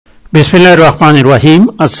बिस्मिल्लाहिर्रहमानिर्रहीम।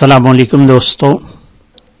 अस्सलाम वालेकुम दोस्तों,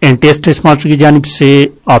 टेस्ट मास्टर की जानिब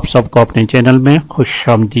से आप सबको अपने चैनल में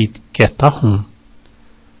खुशामदीद कहता हूं।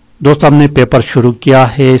 दोस्तों, हमने पेपर शुरू किया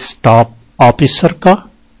है स्टाफ ऑफिसर का।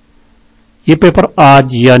 ये पेपर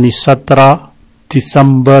आज यानी 17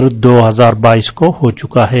 दिसंबर 2022 को हो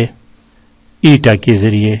चुका है ईटा के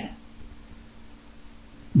जरिए।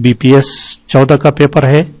 बीपीएस 14 का पेपर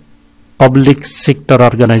है पब्लिक सेक्टर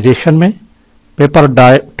ऑर्गेनाइजेशन में। पेपर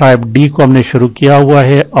टाइप डी को हमने शुरू किया हुआ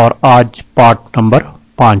है और आज पार्ट नंबर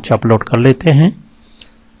 5 अपलोड कर लेते हैं।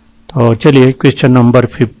 तो चलिए क्वेश्चन नंबर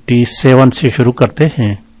 57 से शुरू करते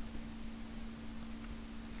हैं।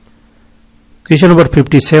 क्वेश्चन नंबर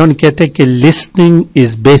 57 कहते हैं कि listening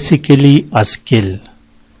is basically a skill.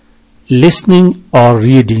 Listening और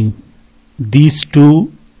reading, these two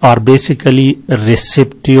are basically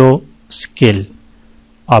receptive skill.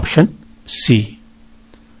 Option C.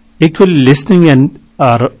 Actually listening and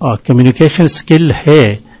और कम्युनिकेशन स्किल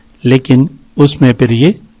है, लेकिन उसमें फिर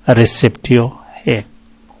ये रिसेप्टिव है।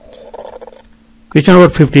 क्वेश्चन नंबर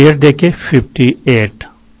 58 देखे। 58,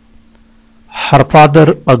 her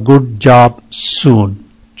father a good job soon.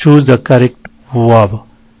 Choose the correct verb.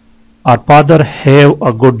 Our father have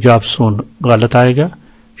a good job सून गलत आएगा।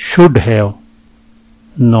 Should have,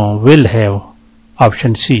 no. Will have,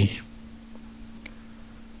 option C.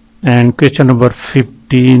 And question number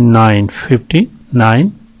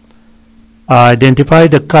 59, identify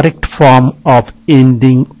the correct form of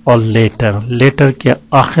ending और letter. Letter के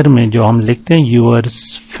आखिर में जो हम लिखते हैं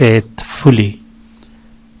यूअर्स फेथफुली,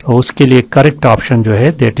 तो उसके लिए करेक्ट ऑप्शन जो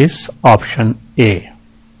है that is option A.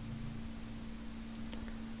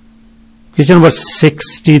 Question number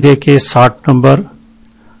 60 देखिए। 60 number,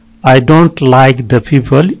 I don't like the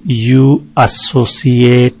people you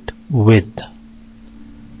associate with.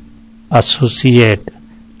 Associate.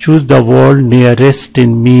 Choose the word nearest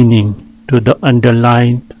in meaning to the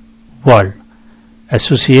underlined word.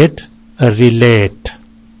 Associate, relate.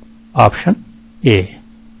 Option A.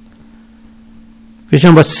 Question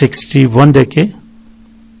number 61 देखे।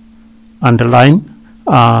 Underline,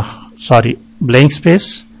 blank space.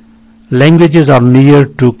 Languages are near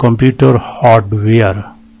to computer hardware.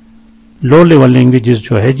 Low level languages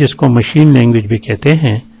जो है, जिसको machine language भी कहते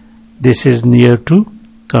हैं, this is near to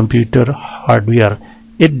computer hardware.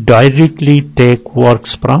 It directly take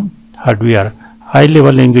works from hardware. High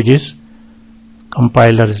level languages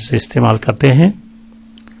compilers इस्तेमाल करते हैं।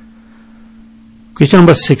 क्वेश्चन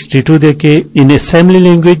नंबर 62 देखे। In assembly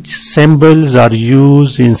language, symbols are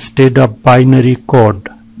used instead of binary code.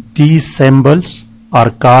 These symbols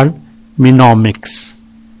are called mnemonics.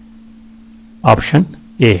 Option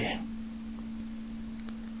A.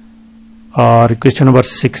 और question number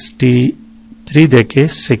 63 देखे।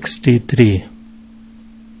 63,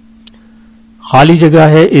 खाली जगह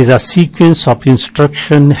है is a sequence of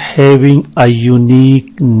instruction having a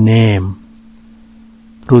unique name,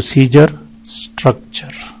 procedure,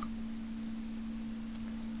 structure.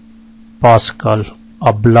 Pascal,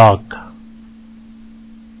 a block.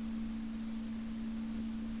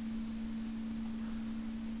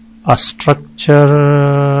 A structure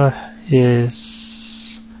is,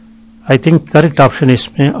 I think correct option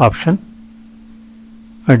इसमें option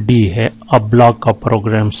D है, a block of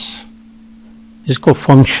programs, जिसको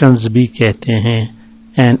functions भी कहते हैं।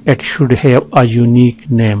 And it should have a unique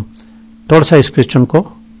name. थोड़ा सा इस question को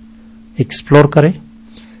एक्सप्लोर करें।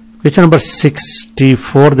 क्वेश्चन नंबर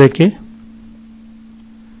 64 देखें।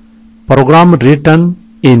 Programme written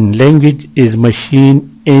in language is machine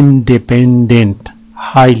independent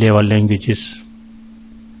high level languages.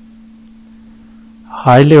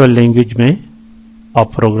 High level language में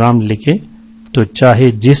आप प्रोग्राम लिखें तो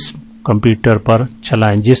चाहे जिस कंप्यूटर पर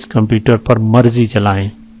चलाएं, जिस कंप्यूटर पर मर्जी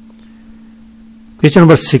चलाएं। क्वेश्चन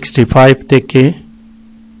नंबर 65 देखें।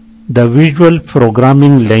 The visual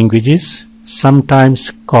programming languages sometimes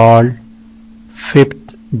called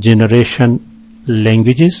 5th generation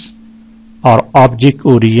languages और object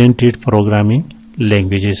oriented programming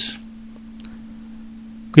languages.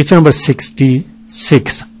 Question number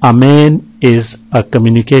 66, a man is a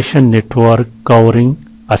communication network covering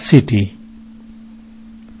a city.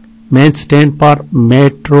 Man stand for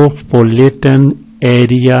metropolitan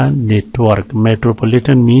area network.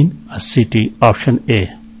 Metropolitan mean a city, option A.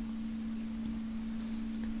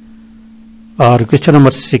 और question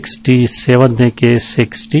number 67 देखे।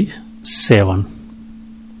 67,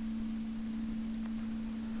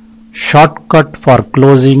 shortcut for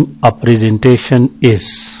closing a presentation is.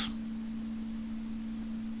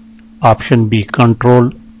 Option B, control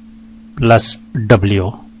plus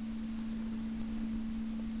W।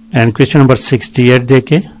 And question number 68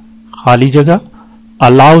 देखें। खाली जगह,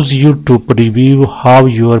 allows you to preview how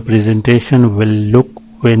your presentation will look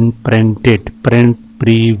when printed. Print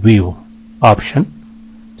preview. Option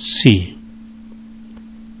C.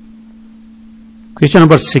 Question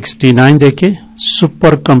number 69 देखिए.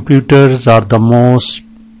 Supercomputers are the most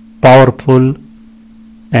powerful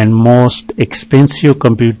and most expensive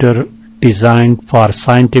computer designed for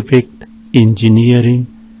scientific, engineering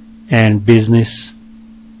and business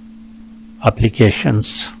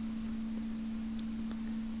applications.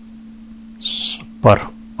 Super.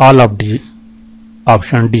 All of D.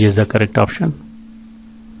 Option D is the correct option.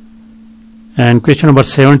 And question number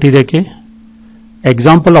 70 देखिए.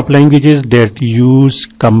 Example of languages that use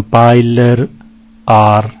compiler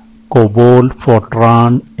are COBOL,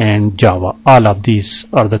 Fortran and Java. All of these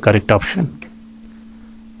are the correct option.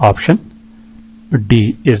 Option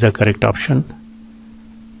D is the correct option.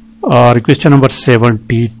 Question number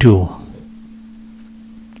 72.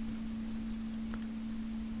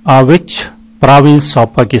 Which province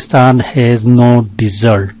of Pakistan has no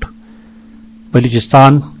desert?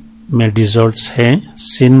 Balochistan में desserts हैं,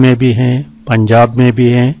 सिंध में भी हैं, पंजाब में भी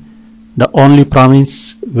हैं. The only province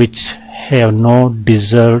which have no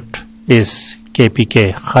desert is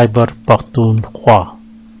KPK, Khyber Pakhtunkhwa.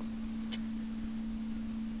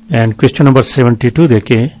 And question number 72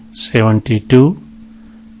 देखिए. 72.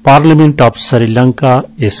 Parliament of Sri Lanka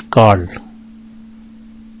is called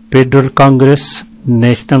Federal Congress,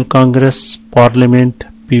 National Congress, Parliament,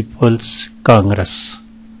 People's Congress.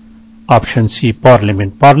 Option C,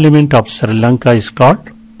 Parliament. Parliament of Sri Lanka is called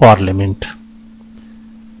Parliament.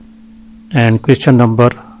 And question number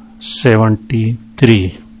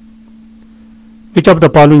 73. Which of the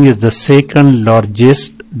following is the second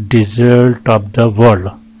largest desert of the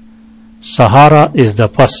world? Sahara is the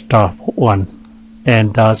first one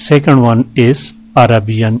and the second one is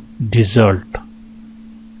Arabian Desert.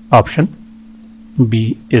 Option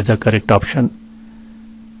B is the correct option.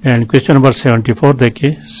 And question number 74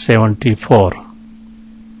 देखिए. 74.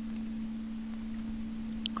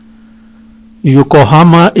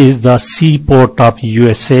 Yokohama is the seaport of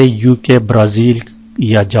USA, UK, Brazil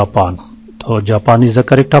या Japan. तो Japan is the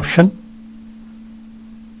correct option.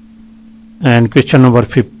 And question number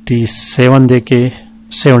 57 देखिए.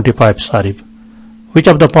 75 sorry. Which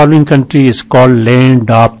of the following country is called land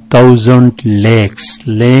of thousand lakes?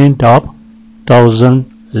 Land of thousand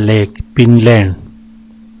lake. Finland.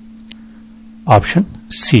 Option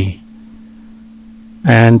C.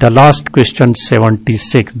 And the last question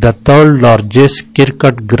 76. The third largest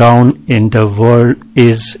cricket ground in the world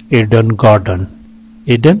is Eden Garden.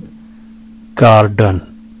 Eden Garden.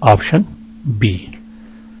 Option B.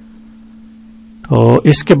 तो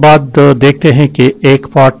इसके बाद देखते हैं कि एक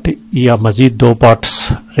part या मजीद दो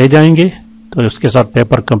parts रह जाएंगे तो इसके साथ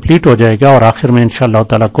पेपर कंप्लीट हो जाएगा और आखिर में इंशाअल्लाह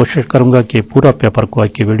ताला कोशिश करूंगा कि पूरा पेपर को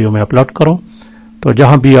एक वीडियो में अपलोड करूं. तो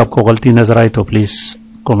जहां भी आपको गलती नजर आए तो प्लीज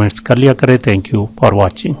कमेंट्स कर लिया करें. Thank you for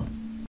watching.